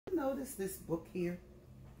notice this book here?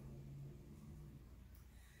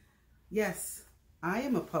 Yes, I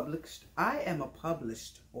am a published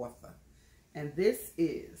author. And this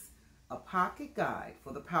is a pocket guide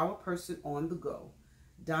for the power person on the go,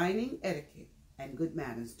 dining etiquette and good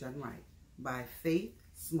manners done right, by Faith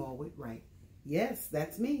Smallwood Wright. Yes,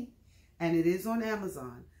 that's me. And it is on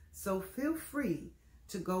Amazon. So feel free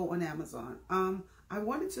to go on Amazon. I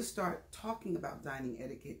wanted to start talking about dining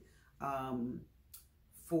etiquette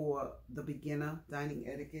for the beginner, dining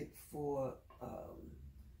etiquette for,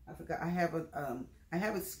 I forgot, I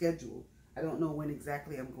have a schedule. I don't know when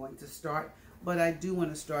exactly I'm going to start, but I do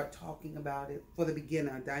want to start talking about it for the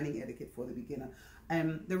beginner, dining etiquette for the beginner.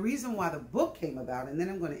 And the reason why the book came about, and then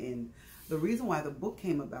I'm going to end, the reason why the book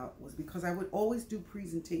came about was because I would always do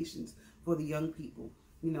presentations for the young people.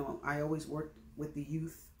 You know, I always worked with the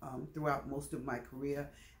youth throughout most of my career,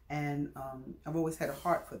 and I've always had a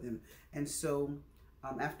heart for them. And so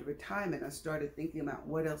after retirement, I started thinking about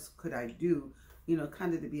what else could I do, you know,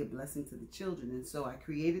 kind of to be a blessing to the children. And so I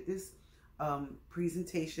created this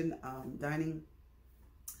presentation, dining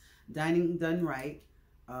done right,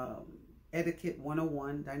 etiquette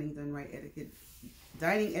 101, dining done right,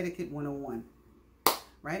 dining etiquette 101,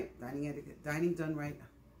 right? Dining done right.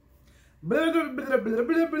 Blah, blah, blah, blah,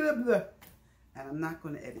 blah, blah, blah. And I'm not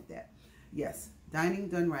going to edit that. Yes, dining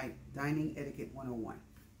done right, dining etiquette 101.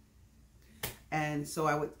 And so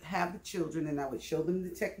I would have the children and I would show them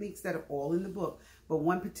the techniques that are all in the book. But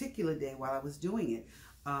one particular day while I was doing it,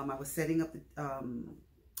 I was setting up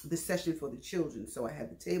the session for the children. So I had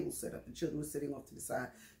the table set up. The children were sitting off to the side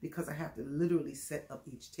because I have to literally set up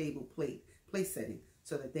each table place setting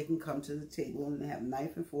so that they can come to the table and they have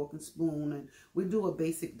knife and fork and spoon. And we do a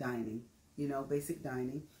basic dining, you know, basic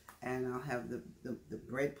dining. And I'll have the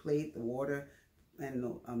bread plate, the water, and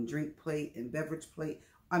the drink plate and beverage plate.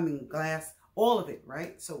 I mean, glass, all of it,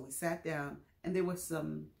 right? So we sat down and there were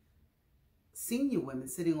some senior women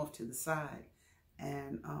sitting off to the side.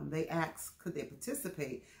 And they asked, could they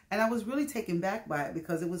participate? And I was really taken back by it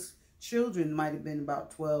because it was children, might have been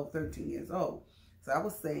about 12, 13 years old. So I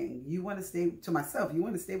was saying, you want to stay, to myself, you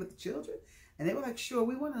want to stay with the children? And they were like, sure,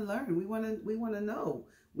 we want to learn. We want to know.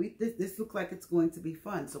 This looked like it's going to be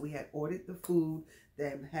fun. So we had ordered the food,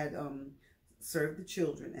 then had served the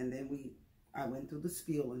children. And then I went through the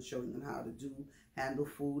spiel and showing them how to handle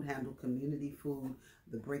food, handle community food,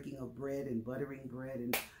 the breaking of bread and buttering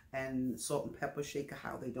bread and salt and pepper shaker,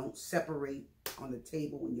 how they don't separate on the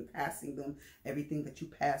table when you're passing them. Everything that you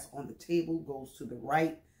pass on the table goes to the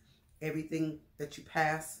right. Everything that you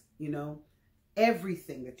pass, you know,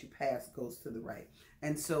 everything that you pass goes to the right.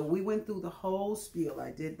 And so we went through the whole spiel. I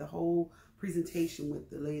did the whole presentation with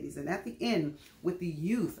the ladies. And at the end, with the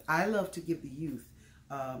youth, I love to give the youth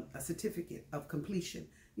a certificate of completion.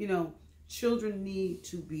 You know, children need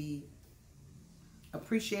to be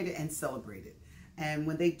appreciated and celebrated. And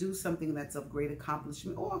when they do something that's of great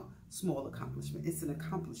accomplishment or small accomplishment, it's an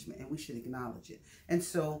accomplishment and we should acknowledge it. And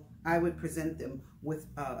so I would present them with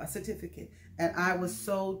a certificate. And I was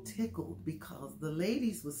so tickled because the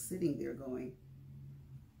ladies were sitting there going,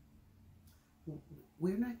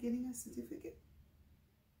 we're not getting a certificate?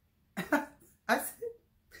 I said,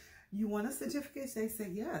 you want a certificate? They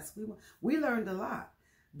said, yes, we want. We learned a lot.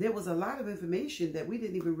 There was a lot of information that we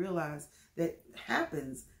didn't even realize that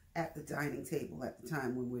happens at the dining table at the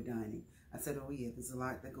time when we're dining. I said, oh yeah, there's a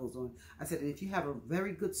lot that goes on. I said, and if you have a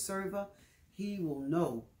very good server, he will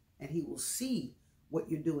know and he will see what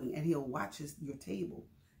you're doing and he'll watch your table,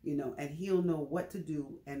 you know, and he'll know what to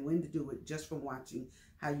do and when to do it just from watching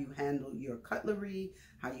how you handle your cutlery,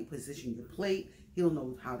 how you position your plate. He'll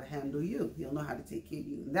know how to handle you. He'll know how to take care of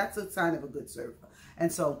you. And that's a sign of a good server.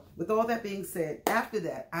 And so with all that being said, after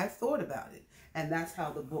that, I thought about it. And that's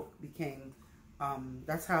how the book became,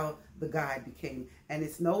 that's how the guide became. And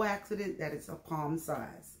it's no accident that it's a palm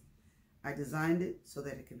size. I designed it so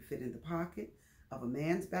that it can fit in the pocket of a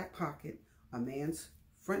man's back pocket, a man's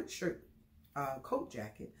front shirt, coat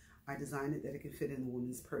jacket. I designed it that it can fit in a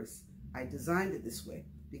woman's purse. I designed it this way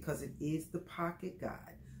because it is the pocket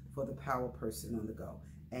guide for the power person on the go.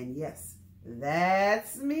 And yes,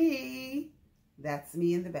 that's me. That's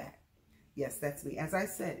me in the back. Yes, that's me. As I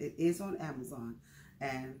said, it is on Amazon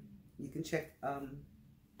and you can check.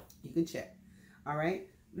 All right.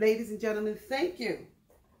 Ladies and gentlemen, thank you.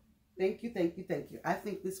 Thank you, thank you, thank you. I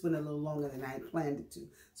think this went a little longer than I had planned it to,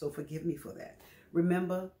 so forgive me for that.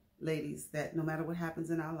 Remember, ladies, that no matter what happens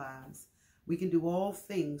in our lives, we can do all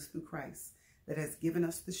things through Christ that has given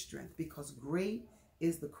us the strength, because great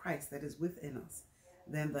is the Christ that is within us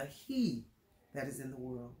than the He that is in the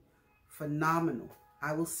world. Phenomenal.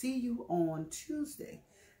 I will see you on Tuesday.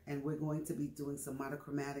 and we're going to be doing some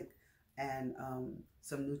monochromatic and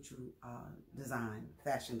some neutral design,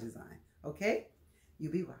 fashion design. Okay? You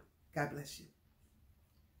be well. God bless you.